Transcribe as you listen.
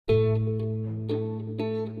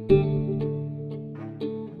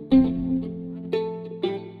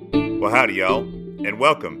Well, howdy, y'all, and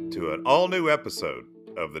welcome to an all-new episode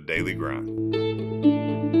of The Daily Grind.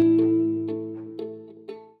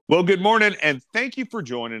 Well, good morning, and thank you for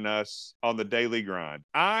joining us on The Daily Grind.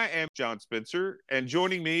 I am John Spencer, and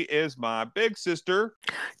joining me is my big sister,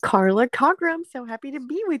 Carla Cogram. So happy to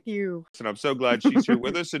be with you. and I'm so glad she's here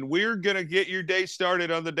with us, and we're going to get your day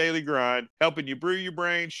started on The Daily Grind, helping you brew your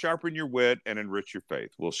brain, sharpen your wit, and enrich your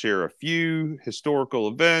faith. We'll share a few historical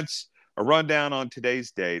events, a rundown on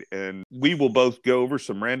today's date, and we will both go over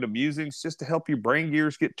some random musings just to help your brain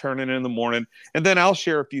gears get turning in the morning, and then I'll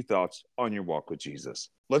share a few thoughts on your walk with Jesus.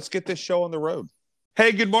 Let's get this show on the road.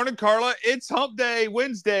 Hey, good morning, Carla. It's Hump Day,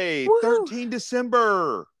 Wednesday, Woo! 13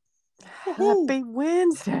 December. Happy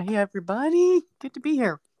Wednesday, everybody. Good to be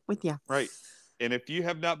here with you. Right. And if you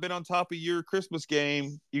have not been on top of your Christmas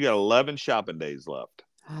game, you got 11 shopping days left.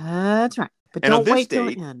 That's right. But And don't wait till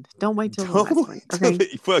the end. Don't wait till the last one. Okay.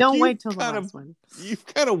 Don't wait till the last one. You've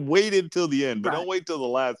kind of waited till the end, but Right. don't wait till the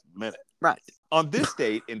last minute. Right. On this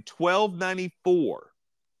date in 1294,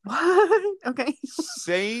 What? Okay.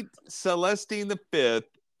 Saint Celestine V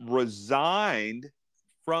resigned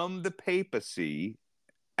from the papacy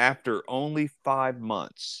after only 5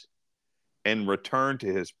 months and returned to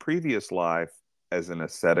his previous life as an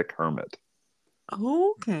ascetic hermit.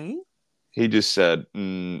 Okay. He just said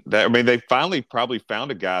they finally probably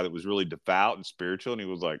found a guy that was really devout and spiritual, and he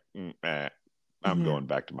was like, I'm going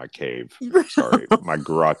back to my cave. Sorry, my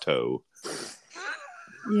grotto.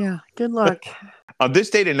 Yeah, good luck. On this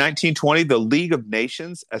date in 1920, the League of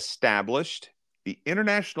Nations established the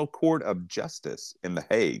International Court of Justice in The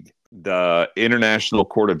Hague. The International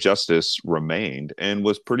Court of Justice remained and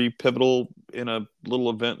was pretty pivotal in a little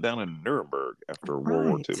event down in Nuremberg after World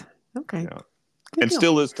War II. Okay. Yeah. And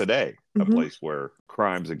still is today, a place where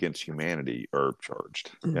crimes against humanity are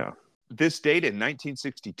charged. Yeah. This date in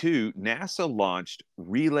 1962, NASA launched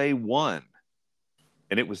Relay 1,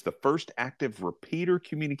 and it was the first active repeater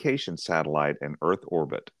communication satellite in Earth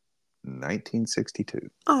orbit. 1962.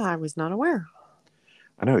 I was not aware.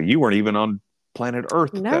 I know, you weren't even on planet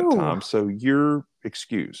Earth at that time, so you're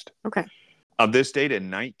excused. Okay. On this date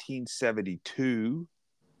in 1972,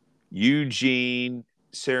 Eugene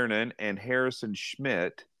Cernan and Harrison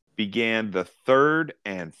Schmitt began the third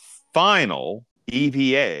and final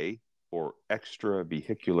EVA, or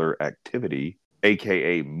extravehicular activity,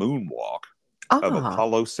 aka moonwalk, of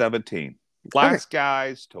Apollo 17. Last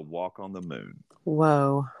guys to walk on the moon.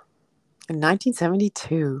 Whoa. In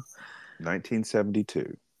 1972.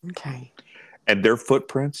 1972. Okay. And their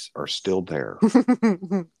footprints are still there.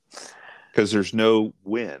 Because there's no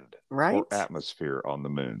wind or atmosphere on the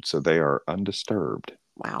moon. So they are undisturbed.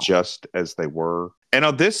 Wow. Just as they were. And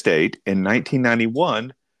on this date, in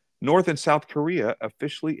 1991, North and South Korea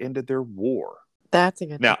officially ended their war. That's a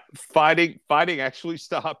good Now, fighting actually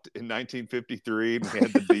stopped in 1953, and we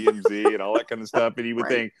had the DMZ and all that kind of stuff. And you would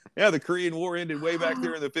think, the Korean War ended way back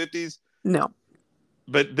there in the 50s. No.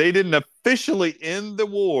 But they didn't officially end the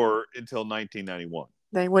war until 1991.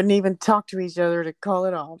 They wouldn't even talk to each other to call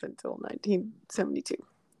it off until 1972.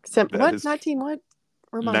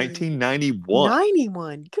 What? 1991.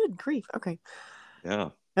 91. Good grief. Okay. Yeah.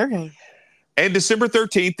 Okay. And December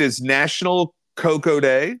 13th is National Cocoa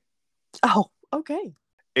Day. Oh, okay.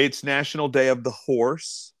 It's National Day of the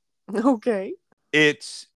Horse. Okay.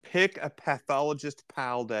 It's Pick a Pathologist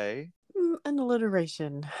Pal Day. An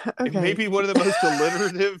alliteration. Okay. It may be one of the most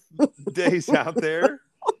alliterative days out there.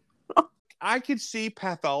 I could see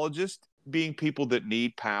pathologists being people that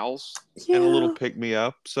need pals and a little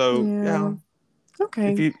pick-me-up. So, yeah.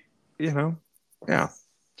 Okay. If you yeah.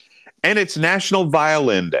 And it's National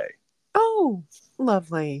Violin Day. Oh,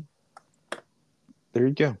 lovely. There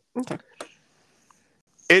you go. Okay.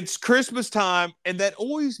 It's Christmas time, and that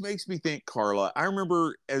always makes me think, Carla, I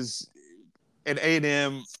remember as at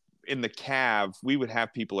A&M in the Cav, we would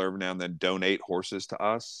have people every now and then donate horses to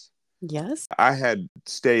us. Yes. I had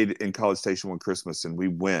stayed in College Station one Christmas, and we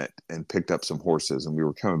went and picked up some horses, and we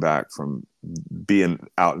were coming back from being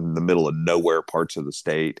out in the middle of nowhere parts of the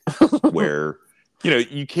state where,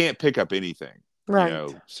 you can't pick up anything. Right.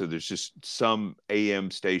 So there's just some AM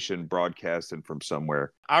station broadcasting from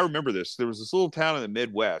somewhere. I remember this. There was this little town in the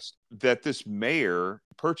Midwest that this mayor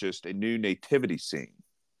purchased a new nativity scene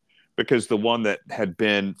because the one that had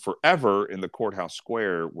been forever in the courthouse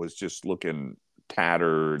square was just looking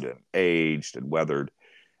tattered and aged and weathered.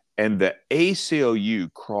 And the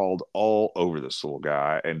ACLU crawled all over this little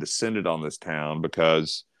guy and descended on this town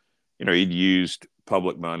because, he'd used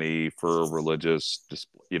public money for religious,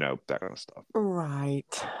 that kind of stuff.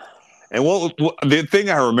 Right. And the thing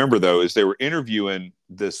I remember, though, is they were interviewing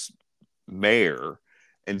this mayor,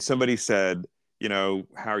 and somebody said, how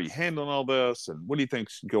are you handling all this? And what do you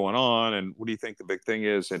think's going on? And what do you think the big thing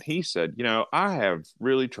is? And he said, I have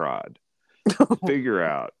really tried to figure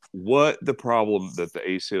out what the problem that the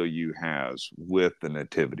ACLU has with the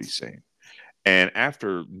nativity scene. And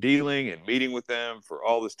after dealing and meeting with them for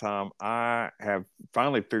all this time, I have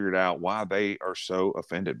finally figured out why they are so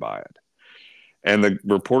offended by it. And the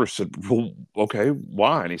reporter said, well, okay,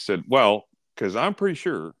 why? And he said, well, because I'm pretty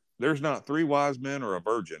sure there's not 3 wise men or a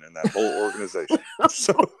virgin in that whole organization.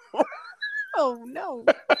 So, oh, no.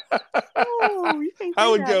 Oh, you can't I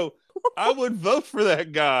say would that. go, I would vote for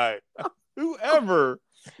that guy. Whoever.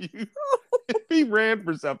 If he ran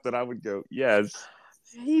for something, I would go, yes.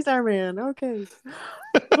 He's our man. Okay.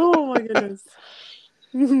 Oh, my goodness.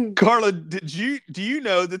 Carla, do you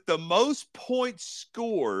know that the most points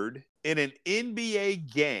scored in an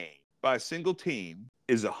NBA game by a single team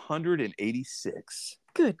is 186?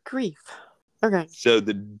 Good grief. Okay. So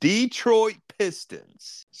the Detroit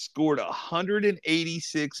Pistons scored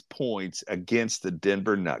 186 points against the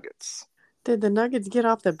Denver Nuggets. Did the Nuggets get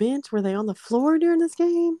off the bench? Were they on the floor during this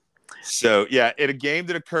game? So, yeah, in a game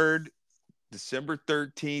that occurred December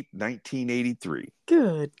 13th, 1983.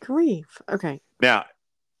 Good grief. Okay. Now,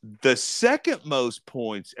 the second most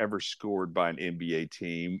points ever scored by an NBA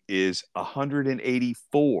team is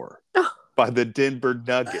 184 by the Denver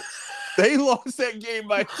Nuggets. They lost that game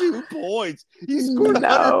by 2 points. He scored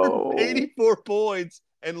 184 points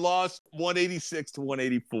and lost 186 to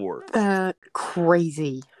 184. That's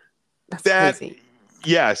crazy. That's crazy.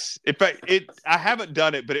 Yes. In fact, I haven't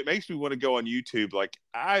done it, but it makes me want to go on YouTube. Like,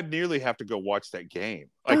 I nearly have to go watch that game.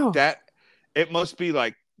 Like that. It must be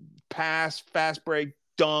like pass, fast break,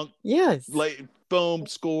 dunk, yes, late, boom,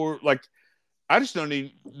 score. Like, I just don't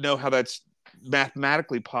even know how that's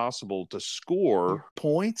mathematically possible to score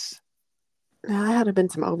points. Now, had to been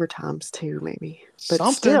some overtimes too, maybe. But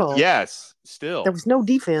something. Still, yes, still there was no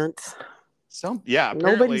defense.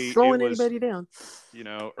 Nobody's slowing anybody down.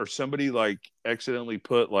 Or somebody like accidentally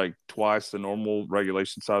put like twice the normal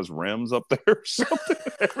regulation size rims up there or something.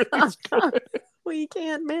 Everything's good. Well, you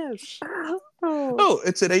can't miss.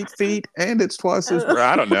 It's at 8 feet and it's twice as.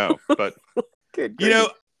 I don't know, but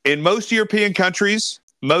in most European countries,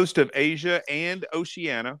 most of Asia and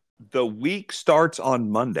Oceania, the week starts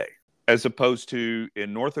on Monday, as opposed to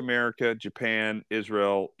in North America, Japan,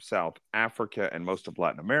 Israel, South Africa, and most of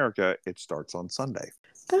Latin America, it starts on Sunday.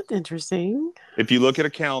 That's interesting. If you look at a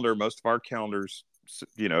calendar, most of our calendars,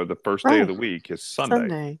 the first day of the week is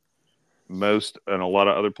Sunday. Most and a lot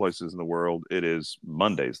of other places in the world, it is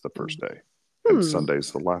Monday's the first day and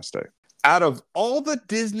Sunday's the last day. Out of all the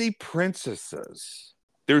Disney princesses,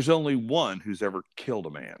 there's only one who's ever killed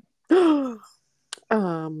a man.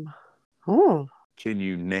 Can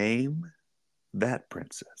you name that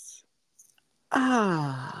princess? I'm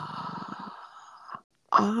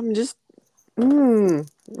just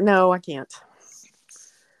no, I can't.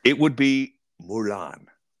 It would be Mulan.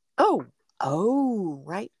 Oh,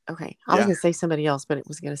 right. Okay. I was going to say somebody else, but it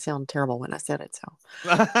was going to sound terrible when I said it. So.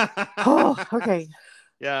 Okay.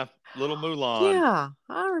 Yeah. Little Mulan. Yeah.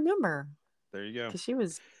 I remember. There you go. Because she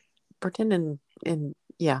was pretending that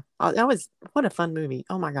was, what a fun movie.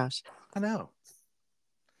 Oh my gosh. I know.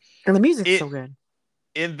 And the music's so good.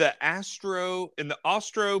 In the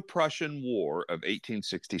Austro-Prussian War of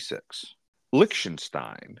 1866,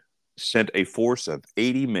 Liechtenstein sent a force of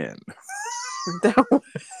 80 men.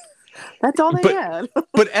 That's all they had.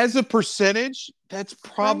 But as a percentage, that's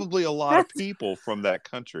probably a lot of people from that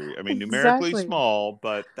country. I mean, numerically small,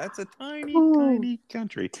 but that's a tiny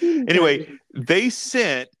country. Anyway, they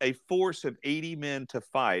sent a force of 80 men to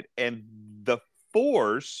fight, and the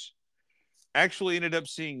force actually ended up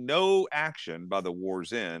seeing no action by the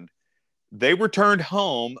war's end. They returned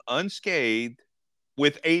home unscathed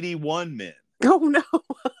with 81 men. Oh, no.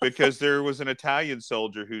 Because there was an Italian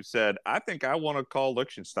soldier who said, I think I want to call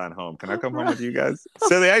Liechtenstein home. Can I come home with you guys?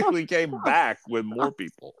 So they actually came back with more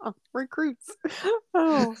people. Recruits.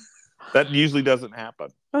 Oh. That usually doesn't happen.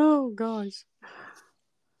 Oh, gosh.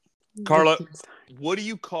 Carla, what do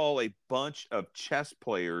you call a bunch of chess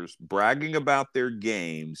players bragging about their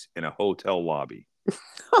games in a hotel lobby?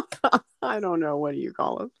 I don't know. What do you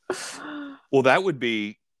call them? Well, that would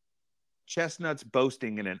be chestnuts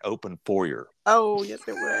boasting in an open foyer. Oh, yes,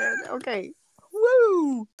 it would. Okay.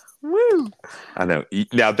 Woo! I know.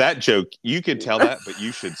 Now, that joke, you could tell that, but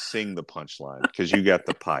you should sing the punchline because you got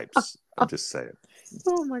the pipes. I'm just saying.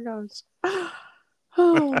 Oh, my gosh.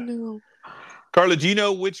 Oh, no. Carla, do you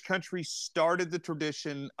know which country started the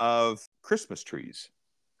tradition of Christmas trees?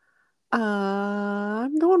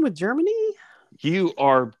 I'm going with Germany. You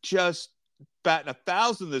are just batting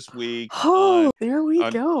 1,000 this week Oh, there we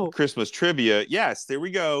on go. Christmas trivia. Yes, there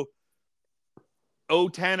we go. O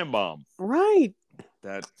Tannenbaum. Right.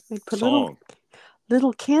 That They put song.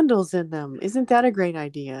 little candles in them. Isn't that a great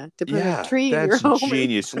idea to put a Yeah, tree in your that's home?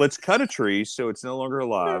 genius. Let's cut a tree so it's no longer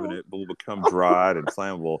alive and it will become dried and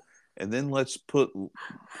flammable. And then let's put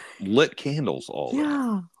lit candles all in it.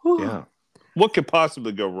 Yeah. Yeah. What could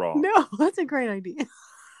possibly go wrong? No, that's a great idea.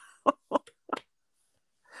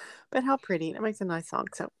 But how pretty. It makes a nice song.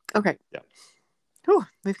 So, okay. Yeah. Whew,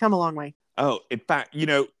 we've come a long way. Oh, in fact,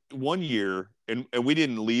 one year, and we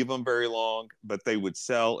didn't leave them very long, but they would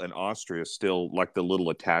sell in Austria still like the little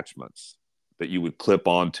attachments that you would clip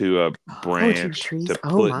onto a Oh, to your branch trees. to Oh,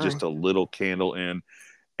 put my. just a little candle in.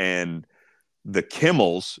 And the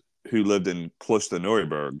Kimmels, who lived in close to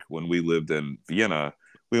Nuremberg when we lived in Vienna,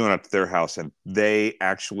 we went up to their house and they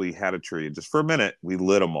actually had a tree. And just for a minute, we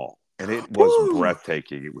lit them all. And it was Woo,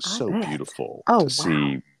 breathtaking. It was I so bet. beautiful Oh, to wow.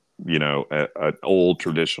 see, an old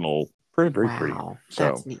traditional, very, very pretty. Wow. So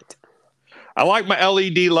That's neat. I like my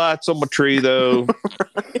LED lights on my tree, though.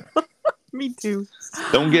 Me too.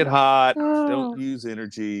 Don't get hot. Oh. Don't use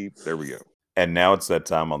energy. There we go. And now it's that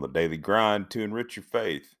time on the daily grind to enrich your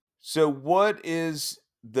faith. So, what is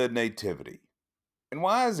the Nativity? And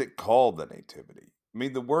why is it called the Nativity? I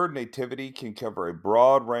mean, the word nativity can cover a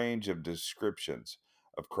broad range of descriptions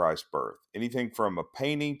of Christ's birth. Anything from a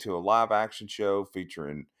painting to a live action show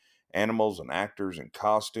featuring animals and actors and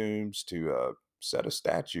costumes to a set of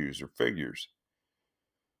statues or figures.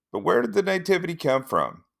 But where did the nativity come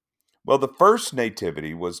from? Well, the first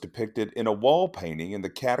nativity was depicted in a wall painting in the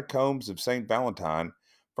Catacombs of St. Valentine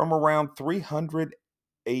from around 300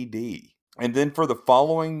 AD. And then for the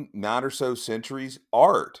following 9 or so centuries,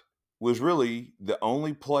 art was really the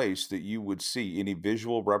only place that you would see any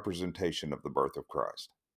visual representation of the birth of Christ.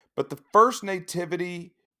 But the first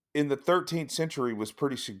nativity in the 13th century was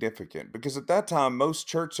pretty significant because at that time, most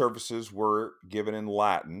church services were given in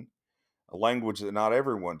Latin, a language that not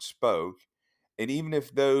everyone spoke. And even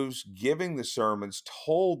if those giving the sermons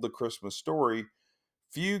told the Christmas story,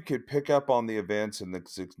 few could pick up on the events and the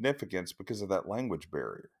significance because of that language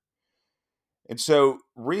barrier. And so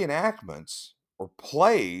reenactments or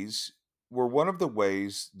plays were one of the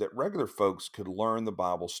ways that regular folks could learn the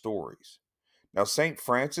Bible stories. Now, St.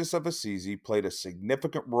 Francis of Assisi played a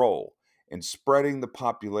significant role in spreading the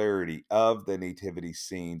popularity of the nativity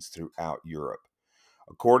scenes throughout Europe.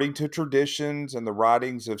 According to traditions and the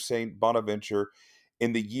writings of St. Bonaventure,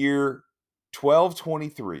 in the year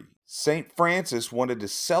 1223, St. Francis wanted to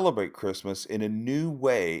celebrate Christmas in a new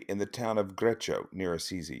way in the town of Greccio near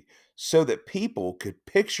Assisi so that people could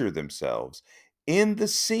picture themselves in the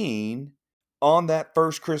scene on that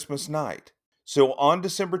first Christmas night. So on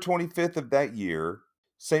December 25th of that year,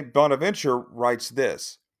 St. Bonaventure writes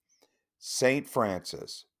this: St.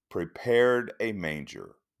 Francis prepared a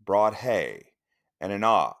manger, brought hay, and an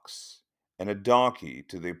ox, and a donkey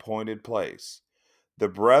to the appointed place. The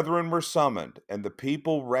brethren were summoned, and the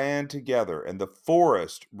people ran together, and the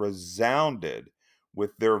forest resounded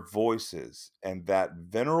with their voices, and that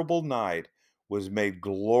venerable night was made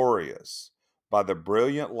glorious by the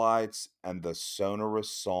brilliant lights and the sonorous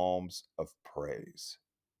psalms of praise.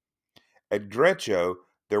 At Greccio,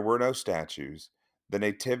 there were no statues. The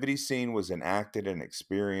nativity scene was enacted and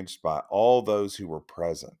experienced by all those who were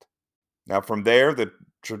present. Now, from there, the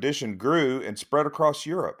tradition grew and spread across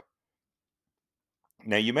Europe.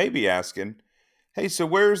 Now, you may be asking, hey, so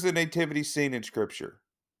where's the nativity scene in Scripture?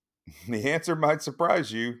 The answer might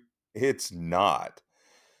surprise you. It's not.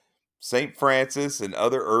 St. Francis and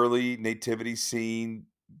other early nativity scene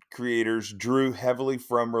creators drew heavily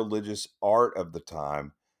from religious art of the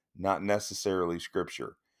time, not necessarily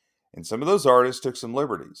Scripture. And some of those artists took some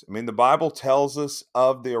liberties. I mean, the Bible tells us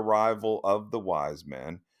of the arrival of the wise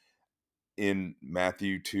men in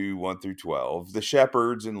Matthew 2 1 through 12, the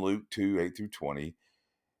shepherds in Luke 2 8 through 20.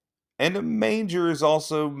 And a manger is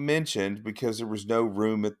also mentioned because there was no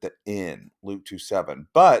room at the inn, Luke 2 7.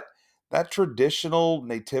 But that traditional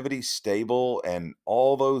nativity stable and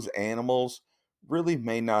all those animals really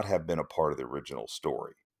may not have been a part of the original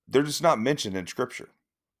story. They're just not mentioned in Scripture.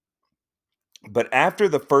 But after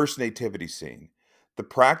the first nativity scene, the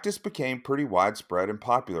practice became pretty widespread and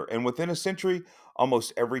popular. And within a century,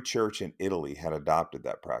 almost every church in Italy had adopted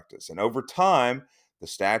that practice. And over time, the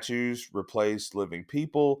statues replaced living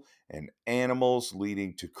people and animals,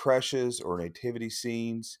 leading to creches or nativity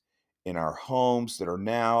scenes in our homes that are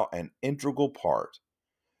now an integral part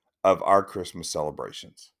of our Christmas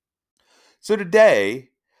celebrations. So today,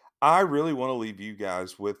 I really want to leave you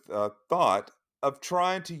guys with a thought of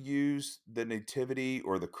trying to use the nativity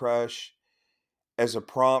or the crush as a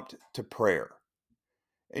prompt to prayer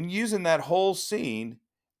and using that whole scene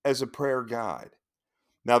as a prayer guide.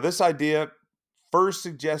 Now, this idea first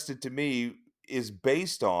suggested to me is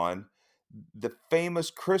based on the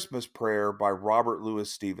famous Christmas prayer by Robert Louis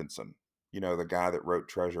Stevenson. You know, the guy that wrote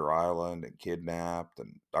Treasure Island and Kidnapped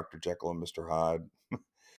and Dr. Jekyll and Mr. Hyde.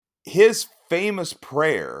 His famous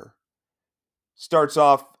prayer starts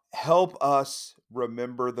off, "Help us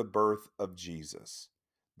remember the birth of Jesus,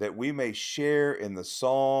 that we may share in the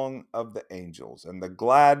song of the angels and the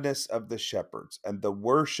gladness of the shepherds and the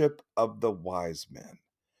worship of the wise men."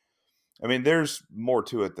 I mean, there's more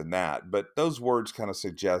to it than that, but those words kind of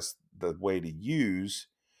suggest the way to use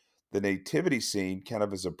the nativity scene kind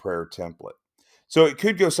of as a prayer template. So it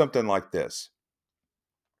could go something like this.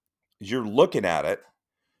 As you're looking at it,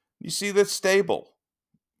 you see the stable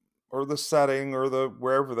or the setting or the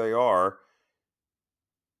wherever they are.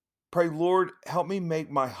 Pray, Lord, help me make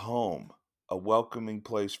my home a welcoming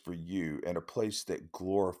place for you and a place that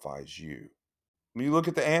glorifies you. When you look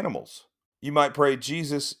at the animals, you might pray,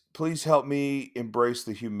 Jesus, please help me embrace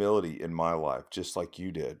the humility in my life, just like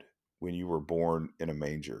you did when you were born in a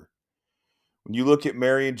manger. When you look at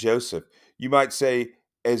Mary and Joseph, you might say,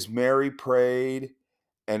 as Mary prayed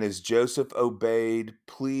and as Joseph obeyed,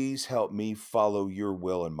 please help me follow your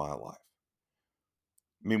will in my life.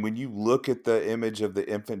 I mean, when you look at the image of the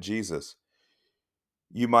infant Jesus,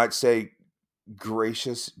 you might say,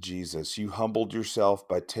 gracious Jesus, you humbled yourself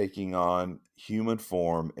by taking on human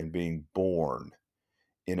form and being born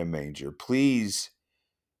in a manger. Please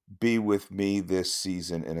be with me this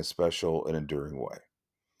season in a special and enduring way.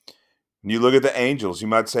 When you look at the angels, you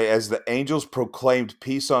might say, as the angels proclaimed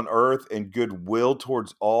peace on earth and goodwill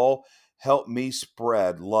towards all, help me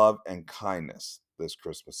spread love and kindness this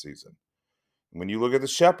Christmas season. When you look at the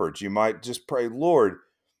shepherds, you might just pray, Lord,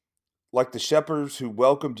 like the shepherds who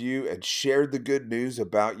welcomed you and shared the good news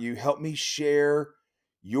about you, help me share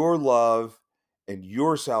your love and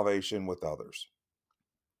your salvation with others.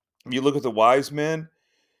 When you look at the wise men,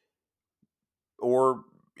 or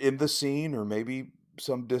in the scene, or maybe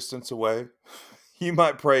some distance away, you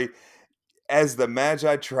might pray, as the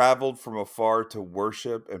Magi traveled from afar to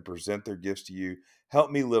worship and present their gifts to you, help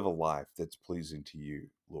me live a life that's pleasing to you,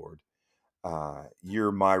 Lord.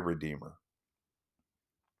 You're my Redeemer.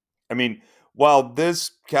 I mean, while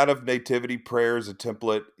this kind of nativity prayer is a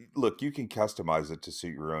template, look, you can customize it to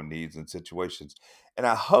suit your own needs and situations. And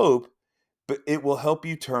I hope, but it will help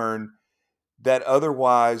you turn that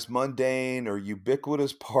otherwise mundane or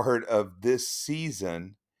ubiquitous part of this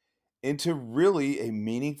season into really a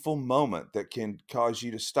meaningful moment that can cause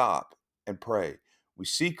you to stop and pray. We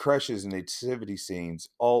see creches and nativity scenes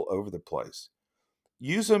all over the place.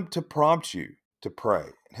 Use them to prompt you to pray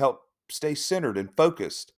and help stay centered and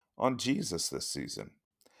focused on Jesus this season.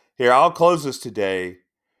 Here, I'll close this today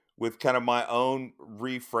with kind of my own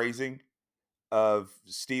rephrasing of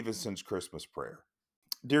Stevenson's Christmas prayer.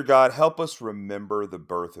 Dear God, help us remember the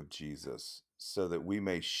birth of Jesus so that we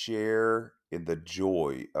may share in the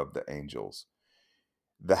joy of the angels,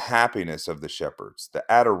 the happiness of the shepherds, the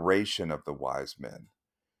adoration of the wise men.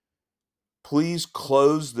 Please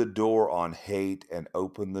close the door on hate and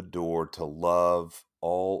open the door to love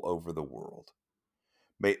all over the world.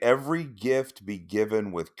 May every gift be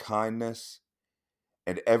given with kindness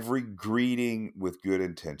and every greeting with good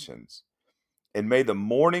intentions. And may the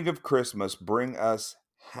morning of Christmas bring us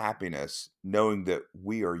happiness, knowing that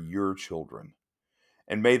we are your children.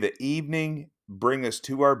 And may the evening bring us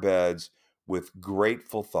to our beds with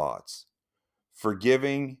grateful thoughts,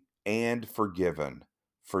 forgiving and forgiven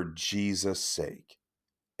for Jesus' sake.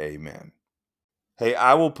 Amen. Hey,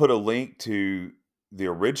 I will put a link to the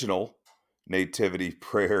original nativity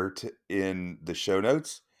prayer in the show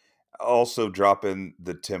notes. I'll also drop in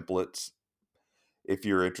the templates if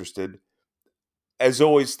you're interested. As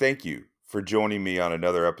always, thank you for joining me on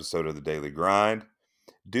another episode of the Daily Grind.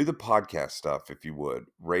 Do the podcast stuff if you would.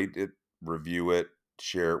 Rate it, review it,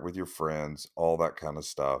 share it with your friends, all that kind of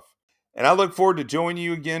stuff. And I look forward to joining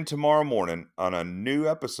you again tomorrow morning on a new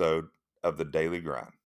episode of the Daily Grind.